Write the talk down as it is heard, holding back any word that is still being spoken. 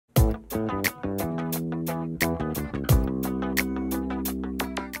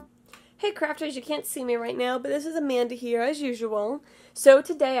Hey crafters, you can't see me right now, but this is Amanda here as usual. So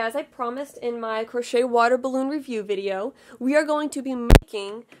today, as I promised in my crochet water balloon review video, we are going to be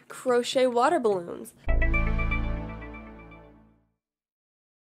making crochet water balloons.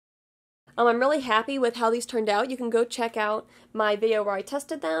 I'm really happy with how these turned out. You can go check out my video where I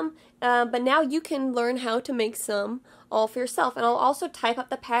tested them, but now you can learn how to make some all for yourself. And I'll also type up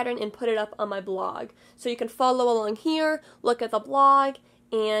the pattern and put it up on my blog. So you can follow along here, look at the blog,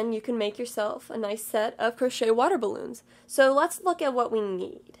 and you can make yourself a nice set of crochet water balloons. So let's look at what we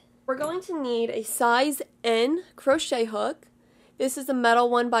need. We're going to need a size N crochet hook. This is a metal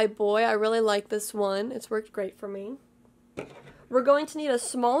one by Boye. I really like this one. It's worked great for me. We're going to need a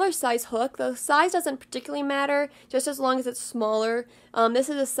smaller size hook. The size doesn't particularly matter, just as long as it's smaller. This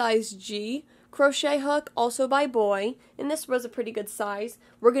is a size G crochet hook, also by Boye, and this was a pretty good size.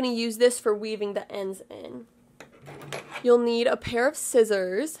 We're going to use this for weaving the ends in. You'll need a pair of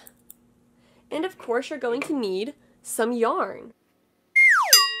scissors, and of course you're going to need some yarn.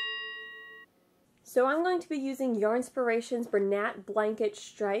 So I'm going to be using Yarnspiration's Bernat Blanket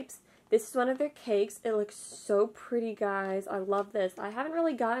Stripes. This is one of their cakes. It looks so pretty, guys. I love this. I haven't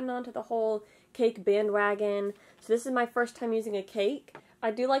really gotten onto the whole cake bandwagon, so this is my first time using a cake.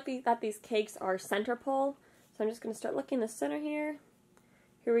 I do like that these cakes are center pull, so I'm just going to start looking in the center here.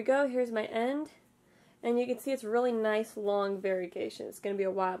 Here we go. Here's my end. And you can see it's really nice, long variegation. It's going to be a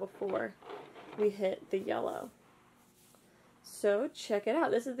while before we hit the yellow. So check it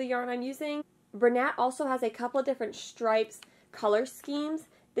out. This is the yarn I'm using. Bernat also has a couple of different stripes color schemes.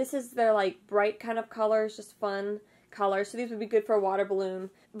 This is their like bright kind of colors, just fun colors. So these would be good for a water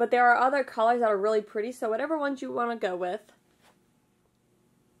balloon. But there are other colors that are really pretty, so whatever ones you want to go with.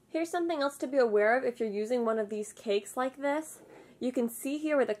 Here's something else to be aware of if you're using one of these cakes like this. You can see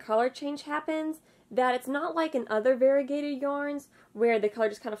here where the color change happens that it's not like in other variegated yarns where the color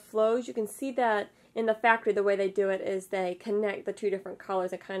just kind of flows. You can see that in the factory the way they do it is they connect the two different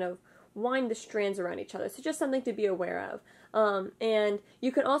colors and kind of wind the strands around each other. So just something to be aware of. And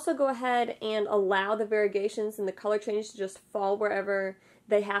you can also go ahead and allow the variegations and the color changes to just fall wherever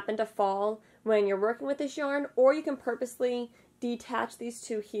they happen to fall when you're working with this yarn, or you can purposely detach these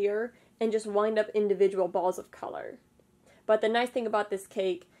two here and just wind up individual balls of color. But the nice thing about this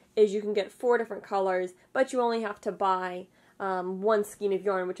cake is you can get 4 different colors, but you only have to buy one skein of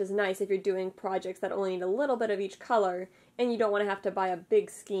yarn, which is nice if you're doing projects that only need a little bit of each color, and you don't want to have to buy a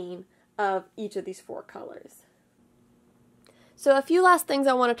big skein of each of these 4 colors. So a few last things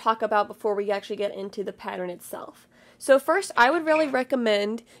I want to talk about before we actually get into the pattern itself. So first, I would really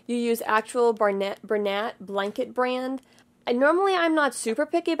recommend you use actual Bernat Blanket brand. Normally I'm not super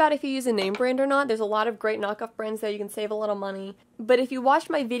picky about if you use a name brand or not. There's a lot of great knockoff brands there. You can save a little money. But if you watched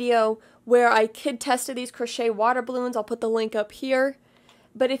my video where I kid tested these crochet water balloons, I'll put the link up here.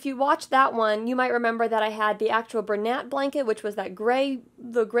 But if you watch that one, you might remember that I had the actual Bernat blanket, which was that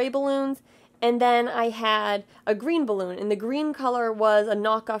the gray balloons, and then I had a green balloon, and the green color was a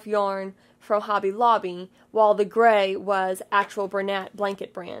knockoff yarn from Hobby Lobby, while the gray was actual Bernat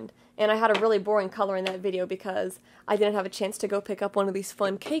blanket brand. And I had a really boring color in that video because I didn't have a chance to go pick up one of these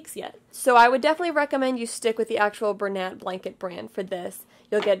fun cakes yet. So I would definitely recommend you stick with the actual Bernat blanket brand for this.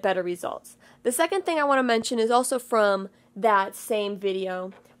 You'll get better results. The second thing I want to mention is also from that same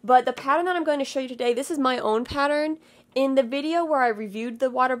video, but the pattern that I'm going to show you today, this is my own pattern. In the video where I reviewed the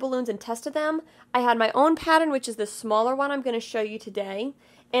water balloons and tested them, I had my own pattern, which is the smaller one I'm going to show you today.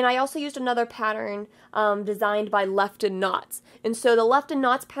 And I also used another pattern designed by Left and Knots. And so the Left and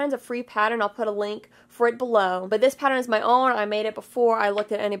Knots pattern is a free pattern. I'll put a link for it below. But this pattern is my own. I made it before I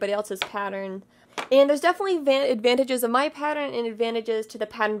looked at anybody else's pattern. And there's definitely advantages of my pattern and advantages to the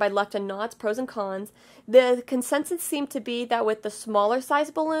pattern by Left and Knots, pros and cons. The consensus seemed to be that with the smaller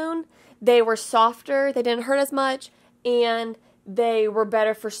size balloon, they were softer, they didn't hurt as much, and they were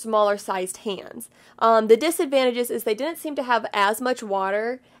better for smaller sized hands. The disadvantages is they didn't seem to have as much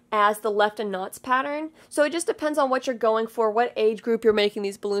water as the Left and Knots pattern. So it just depends on what you're going for, what age group you're making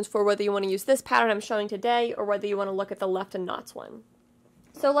these balloons for, whether you want to use this pattern I'm showing today or whether you want to look at the Left and Knots one.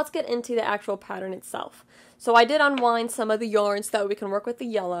 So let's get into the actual pattern itself. So I did unwind some of the yarn so that we can work with the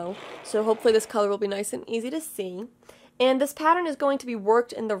yellow. So hopefully this color will be nice and easy to see. And this pattern is going to be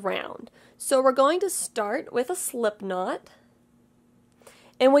worked in the round. So we're going to start with a slip knot.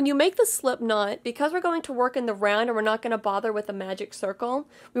 And when you make the slip knot, because we're going to work in the round and we're not going to bother with a magic circle,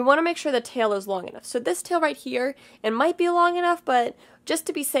 we want to make sure the tail is long enough. So this tail right here, it might be long enough, but just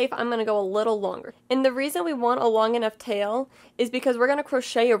to be safe, I'm going to go a little longer. And the reason we want a long enough tail is because we're going to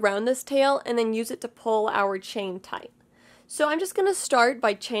crochet around this tail and then use it to pull our chain tight. So I'm just going to start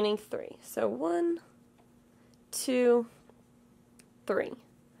by chaining 3. So 1, 2, 3.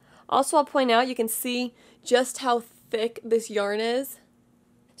 Also, I'll point out, you can see just how thick this yarn is.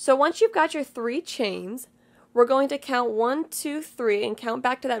 So once you've got your 3 chains, we're going to count 1, 2, 3 and count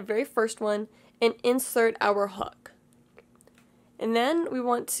back to that very first one and insert our hook. And then we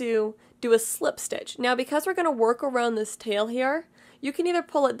want to do a slip stitch. Now because we're going to work around this tail here, you can either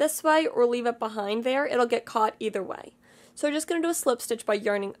pull it this way or leave it behind there. It'll get caught either way. So we're just going to do a slip stitch by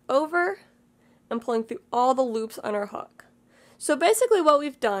yarning over and pulling through all the loops on our hook. So basically what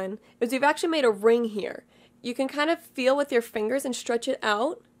we've done is we've actually made a ring here. You can kind of feel with your fingers and stretch it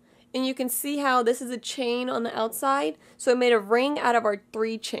out, and you can see how this is a chain on the outside, so it made a ring out of our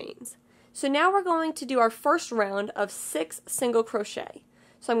 3 chains. So now we're going to do our first round of 6 single crochet.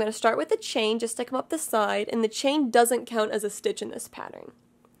 So I'm going to start with the chain, just stick them up the side, and the chain doesn't count as a stitch in this pattern.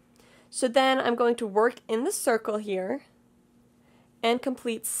 So then I'm going to work in the circle here and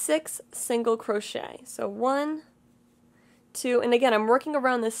complete 6 single crochet. So 1, 2, and again I'm working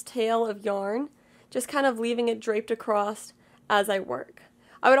around this tail of yarn, just kind of leaving it draped across as I work.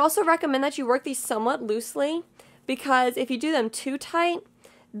 I would also recommend that you work these somewhat loosely, because if you do them too tight,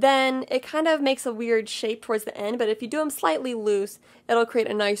 then it kind of makes a weird shape towards the end, but if you do them slightly loose, it'll create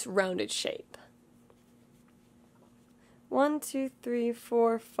a nice rounded shape. 1, 2, 3,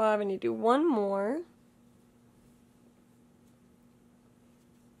 4, 5, and you do one more.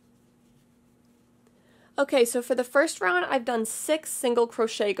 Okay, so for the first round, I've done 6 single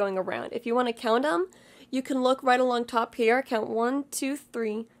crochet going around. If you want to count them, you can look right along top here, count 1, 2,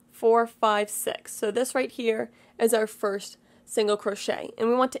 3, 4, 5, 6. So this right here is our first single crochet, and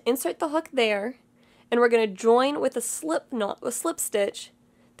we want to insert the hook there, and we're going to join with a slip stitch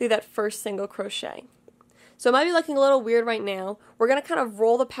through that first single crochet. So it might be looking a little weird right now. We're going to kind of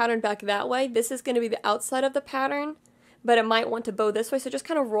roll the pattern back that way. This is going to be the outside of the pattern, but it might want to bow this way, so just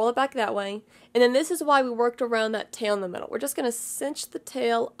kind of roll it back that way. And then this is why we worked around that tail in the middle. We're just going to cinch the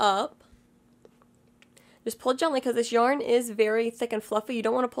tail up. Just pull gently, because this yarn is very thick and fluffy. You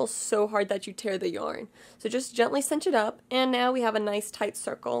don't want to pull so hard that you tear the yarn. So just gently cinch it up, and now we have a nice tight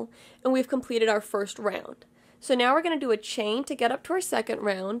circle, and we've completed our first round. So now we're going to do a chain to get up to our second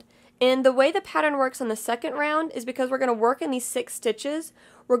round, and the way the pattern works on the second round is because we're going to work in these 6 stitches,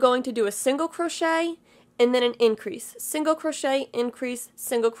 we're going to do a single crochet, and then an increase. Single crochet, increase,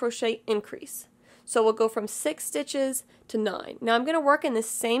 single crochet, increase. So we'll go from 6 stitches to 9. Now I'm going to work in the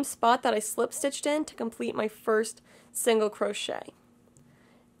same spot that I slip stitched in to complete my first single crochet.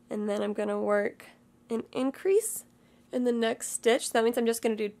 And then I'm going to work an increase in the next stitch. So that means I'm just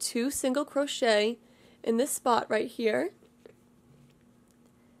going to do 2 single crochet in this spot right here.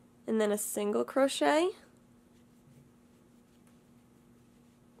 And then a single crochet.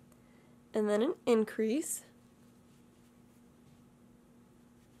 And then an increase.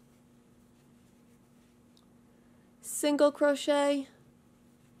 Single crochet,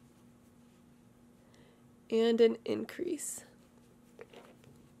 and an increase.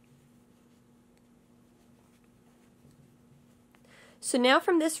 So now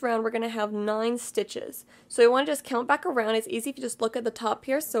from this round we're going to have 9 stitches. So you want to just count back around. It's easy if you just look at the top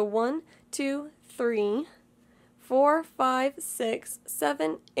here. So 1, 2, 3, 4, 5, 6,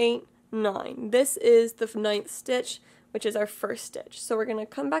 7, 8, 9. This is the 9th stitch, which is our first stitch. So we're going to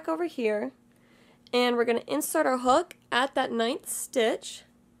come back over here, and we're going to insert our hook at that 9th stitch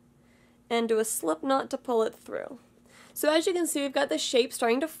and do a slip knot to pull it through. So as you can see, we've got the shape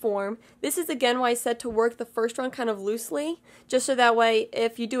starting to form. This is again why I said to work the first round kind of loosely, just so that way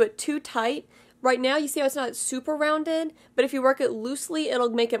if you do it too tight, right now you see how it's not super rounded, but if you work it loosely, it'll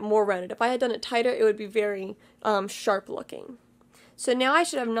make it more rounded. If I had done it tighter, it would be very sharp looking. So now I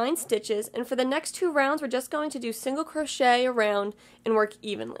should have 9 stitches, and for the next 2 rounds, we're just going to do single crochet around and work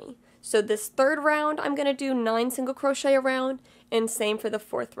evenly. So this 3rd round, I'm going to do 9 single crochet around, and same for the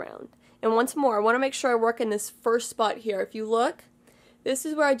 4th round. And once more, I want to make sure I work in this first spot here. If you look, this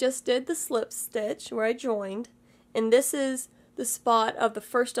is where I just did the slip stitch, where I joined, and this is the spot of the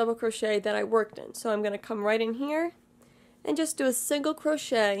first double crochet that I worked in. So I'm going to come right in here and just do a single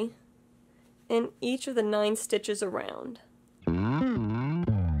crochet in each of the 9 stitches around.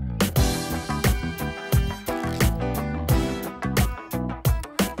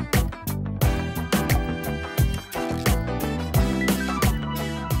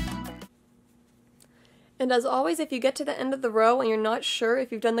 And as always, if you get to the end of the row and you're not sure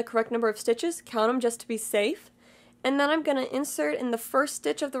if you've done the correct number of stitches, count them just to be safe. And then I'm going to insert in the first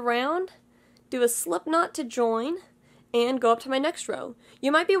stitch of the round, do a slip knot to join, and go up to my next row.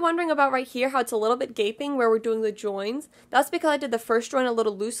 You might be wondering about right here how it's a little bit gaping where we're doing the joins. That's because I did the first join a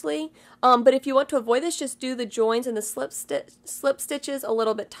little loosely, but if you want to avoid this, just do the joins and the slip stitches a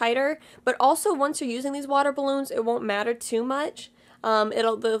little bit tighter. But also once you're using these water balloons, it won't matter too much.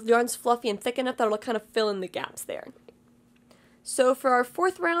 The yarn's fluffy and thick enough that it'll kind of fill in the gaps there. So for our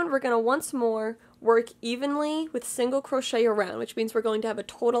fourth round, we're going to once more work evenly with single crochet around, which means we're going to have a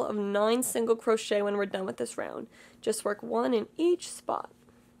total of 9 single crochet when we're done with this round. Just work 1 in each spot.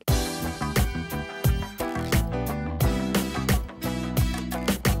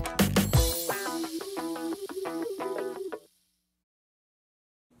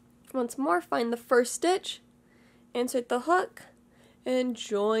 Once more, find the first stitch, insert the hook, and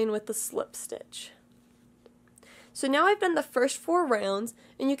join with the slip stitch. So now I've done the first 4 rounds,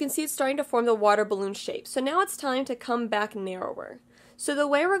 and you can see it's starting to form the water balloon shape. So now it's time to come back narrower. So the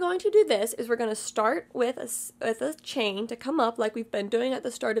way we're going to do this is we're going to start with a chain to come up like we've been doing at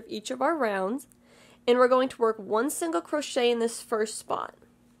the start of each of our rounds, and we're going to work 1 single crochet in this first spot.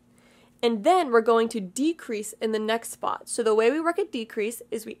 And then we're going to decrease in the next spot. So the way we work a decrease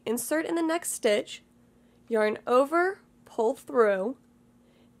is we insert in the next stitch, yarn over, pull through,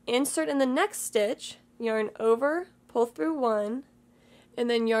 insert in the next stitch, yarn over, pull through 1, and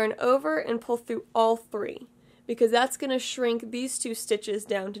then yarn over and pull through all 3, because that's going to shrink these 2 stitches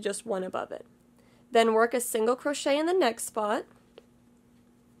down to just 1 above it. Then work a single crochet in the next spot,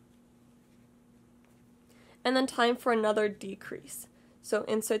 and then time for another decrease. So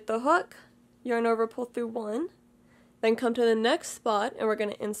insert the hook, yarn over, pull through 1, then come to the next spot, and we're going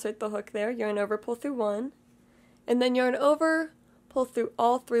to insert the hook there, yarn over, pull through 1, and then yarn over, pull through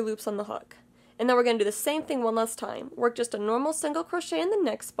all 3 loops on the hook. And then we're going to do the same thing one last time. Work just a normal single crochet in the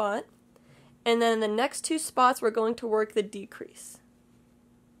next spot, and then in the next 2 spots we're going to work the decrease.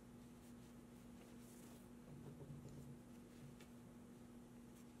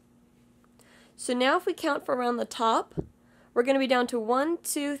 So now if we count for around the top, we're going to be down to 1,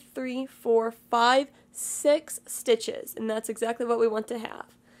 2, 3, 4, 5, 6 stitches, and that's exactly what we want to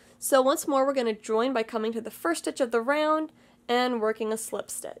have. So once more we're going to join by coming to the first stitch of the round and working a slip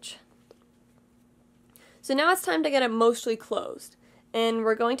stitch. So now it's time to get it mostly closed, and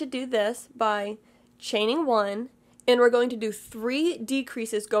we're going to do this by chaining 1, and we're going to do 3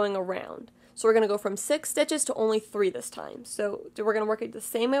 decreases going around. So we're going to go from 6 stitches to only 3 this time. So we're going to work it the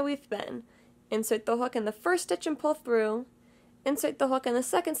same way we've been. Insert the hook in the first stitch and pull through, insert the hook in the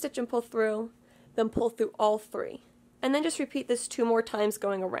second stitch and pull through, then pull through all 3. And then just repeat this 2 more times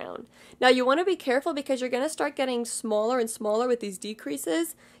going around. Now you want to be careful because you're going to start getting smaller and smaller with these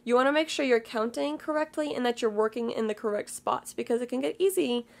decreases. You want to make sure you're counting correctly and that you're working in the correct spots, because it can be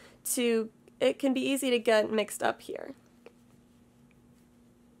easy to get mixed up here.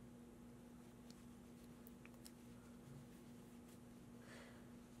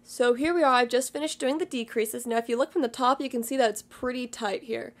 So here we are, I've just finished doing the decreases. Now if you look from the top, you can see that it's pretty tight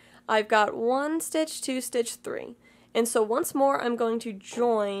here. I've got 1 stitch, 2 stitch, 3. And so once more I'm going to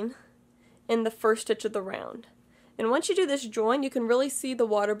join in the first stitch of the round. And once you do this join, you can really see the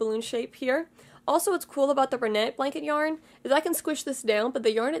water balloon shape here. Also, what's cool about the Bernat blanket yarn is I can squish this down, but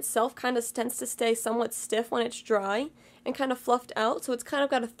the yarn itself kind of tends to stay somewhat stiff when it's dry and kind of fluffed out, so it's kind of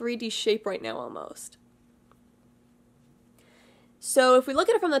got a 3D shape right now almost. So if we look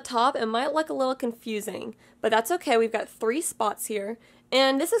at it from the top, it might look a little confusing, but that's okay. We've got 3 spots here,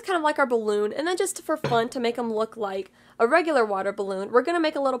 and this is kind of like our balloon, and then just for fun to make them look like a regular water balloon, we're going to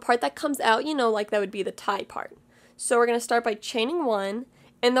make a little part that comes out, you know, like that would be the tie part. So we're going to start by chaining 1,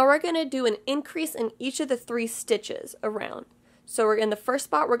 and then we're going to do an increase in each of the 3 stitches around. So we're in the first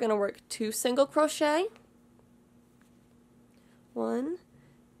spot, we're going to work 2 single crochet, 1,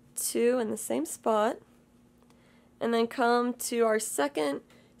 2 in the same spot, and then come to our second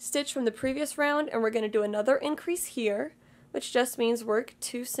stitch from the previous round, and we're going to do another increase here, which just means work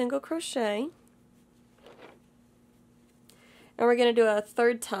 2 single crochet, and we're going to do a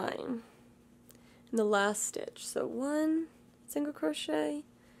 3rd time in the last stitch. So 1 single crochet,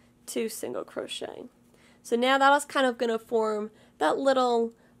 2 single crochet. So now that is kind of going to form that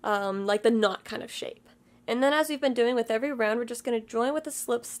little like the knot kind of shape. And then as we've been doing with every round, we're just going to join with a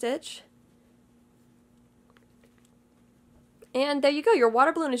slip stitch. And there you go, your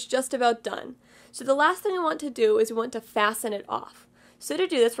water balloon is just about done. So the last thing we want to do is we want to fasten it off. So to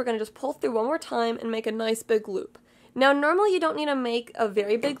do this, we're going to just pull through one more time and make a nice big loop. Now normally you don't need to make a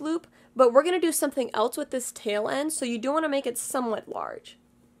very big loop, but we're going to do something else with this tail end, so you do want to make it somewhat large.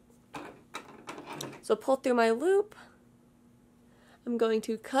 So pull through my loop. I'm going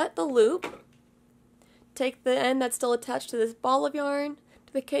to cut the loop, take the end that's still attached to this ball of yarn,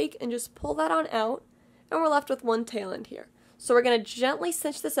 to the cake, and just pull that on out, and we're left with one tail end here. So we're going to gently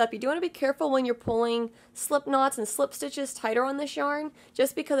cinch this up. You do want to be careful when you're pulling slip knots and slip stitches tighter on this yarn,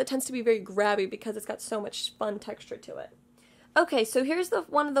 just because it tends to be very grabby because it's got so much fun texture to it. Okay, so here's the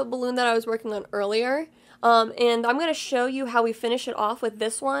one of the balloon that I was working on earlier. And I'm going to show you how we finish it off with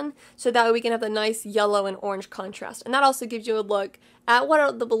this one so that we can have the nice yellow and orange contrast. And that also gives you a look at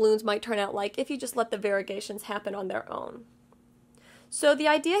what the balloons might turn out like if you just let the variegations happen on their own. So the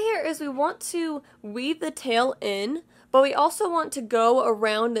idea here is we want to weave the tail in, but we also want to go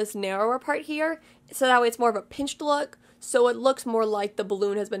around this narrower part here so that way it's more of a pinched look, so it looks more like the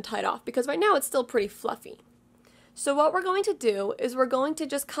balloon has been tied off, because right now it's still pretty fluffy. So what we're going to do is we're going to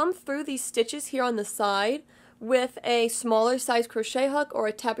just come through these stitches here on the side with a smaller size crochet hook or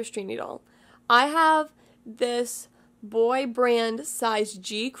a tapestry needle. I have this Boye brand size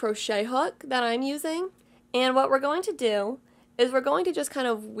G crochet hook that I'm using, and what we're going to do is we're going to just kind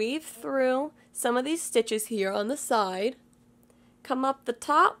of weave through some of these stitches here on the side, come up the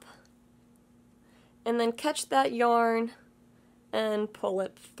top, and then catch that yarn and pull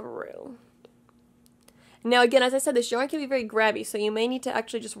it through. Now again, as I said, this yarn can be very grabby, so you may need to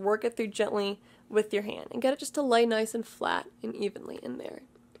actually just work it through gently with your hand and get it just to lay nice and flat and evenly in there.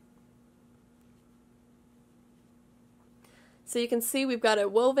 So you can see we've got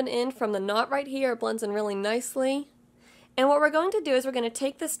it woven in from the knot right here. It blends in really nicely. And what we're going to do is we're going to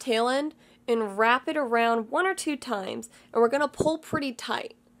take this tail end and wrap it around 1 or 2 times, and we're going to pull pretty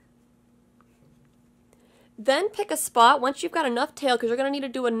tight. Then pick a spot once you've got enough tail, because you're going to need to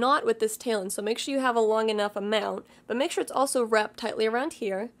do a knot with this tail end, so make sure you have a long enough amount, but make sure it's also wrapped tightly around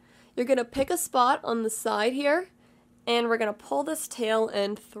here. You're going to pick a spot on the side here, and we're going to pull this tail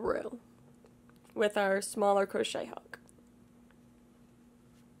end through with our smaller crochet hook.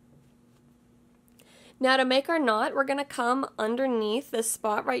 Now to make our knot, we're going to come underneath this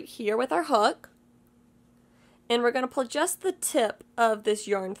spot right here with our hook, and we're going to pull just the tip of this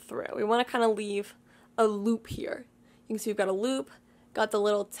yarn through. We want to kind of leave a loop here. You can see we've got a loop, got the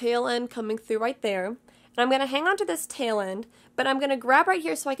little tail end coming through right there, and I'm going to hang on to this tail end, but I'm going to grab right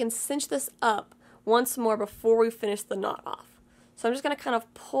here so I can cinch this up once more before we finish the knot off. So I'm just going to kind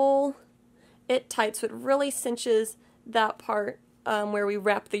of pull it tight so it really cinches that part where we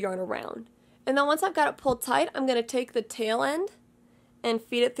wrap the yarn around. And then once I've got it pulled tight, I'm going to take the tail end and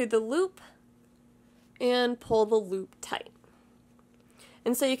feed it through the loop and pull the loop tight.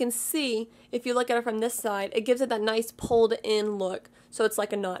 And so you can see, if you look at it from this side, it gives it that nice pulled in look, so it's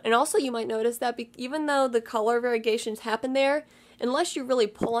like a knot. And also you might notice that even though the color variegations happen there, unless you really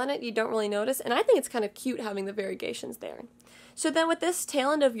pull on it, you don't really notice. And I think it's kind of cute having the variegations there. So then with this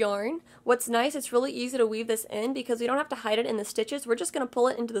tail end of yarn, what's nice, it's really easy to weave this in because we don't have to hide it in the stitches. We're just going to pull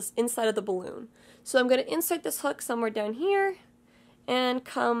it into this inside of the balloon. So I'm going to insert this hook somewhere down here and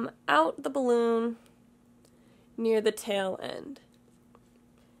come out the balloon near the tail end.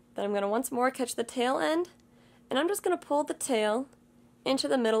 Then I'm going to once more catch the tail end, and I'm just going to pull the tail into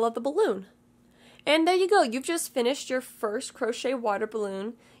the middle of the balloon. And there you go, you've just finished your first crochet water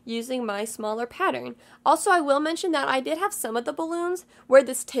balloon using my smaller pattern. Also, I will mention that I did have some of the balloons where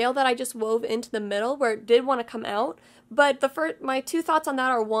this tail that I just wove into the middle, where it did want to come out, but my 2 thoughts on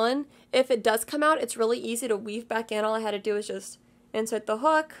that are, 1, if it does come out, it's really easy to weave back in. All I had to do is just insert the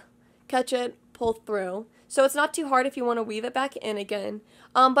hook, catch it, pull through. So it's not too hard if you want to weave it back in again.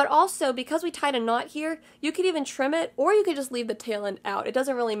 But also, because we tied a knot here, you could even trim it, or you could just leave the tail end out. It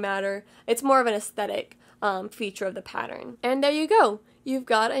doesn't really matter. It's more of an aesthetic feature of the pattern. And there you go. You've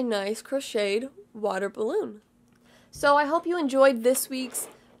got a nice crocheted water balloon. So I hope you enjoyed this week's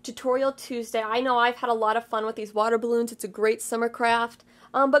Tutorial Tuesday. I know I've had a lot of fun with these water balloons. It's a great summer craft.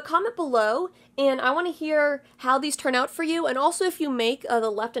 But comment below, and I want to hear how these turn out for you, and also if you make the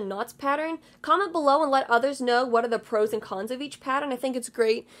left and knots pattern, comment below and let others know what are the pros and cons of each pattern. I think it's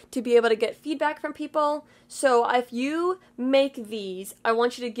great to be able to get feedback from people. So if you make these, I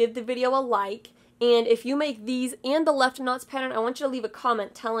want you to give the video a like, and if you make these and the left and knots pattern, I want you to leave a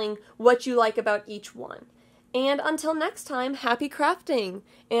comment telling what you like about each one. And until next time, happy crafting,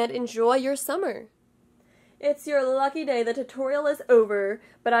 and enjoy your summer. It's your lucky day. The tutorial is over,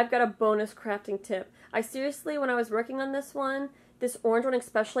 but I've got a bonus crafting tip. I seriously, when I was working on this one, this orange one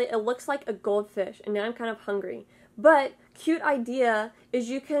especially, it looks like a goldfish, and now I'm kind of hungry. But, cute idea is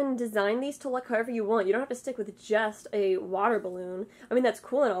you can design these to look however you want. You don't have to stick with just a water balloon. I mean, that's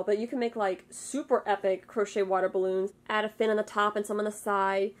cool and all, but you can make like super epic crochet water balloons. Add a fin on the top and some on the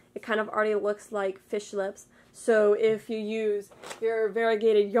side. It kind of already looks like fish lips. So if you use your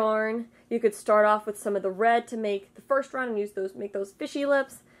variegated yarn, you could start off with some of the red to make the first round and make those fishy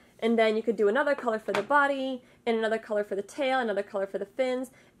lips, and then you could do another color for the body, and another color for the tail, another color for the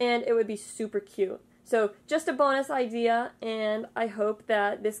fins, and it would be super cute. So just a bonus idea, and I hope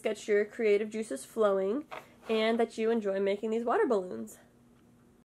that this gets your creative juices flowing, and that you enjoy making these water balloons.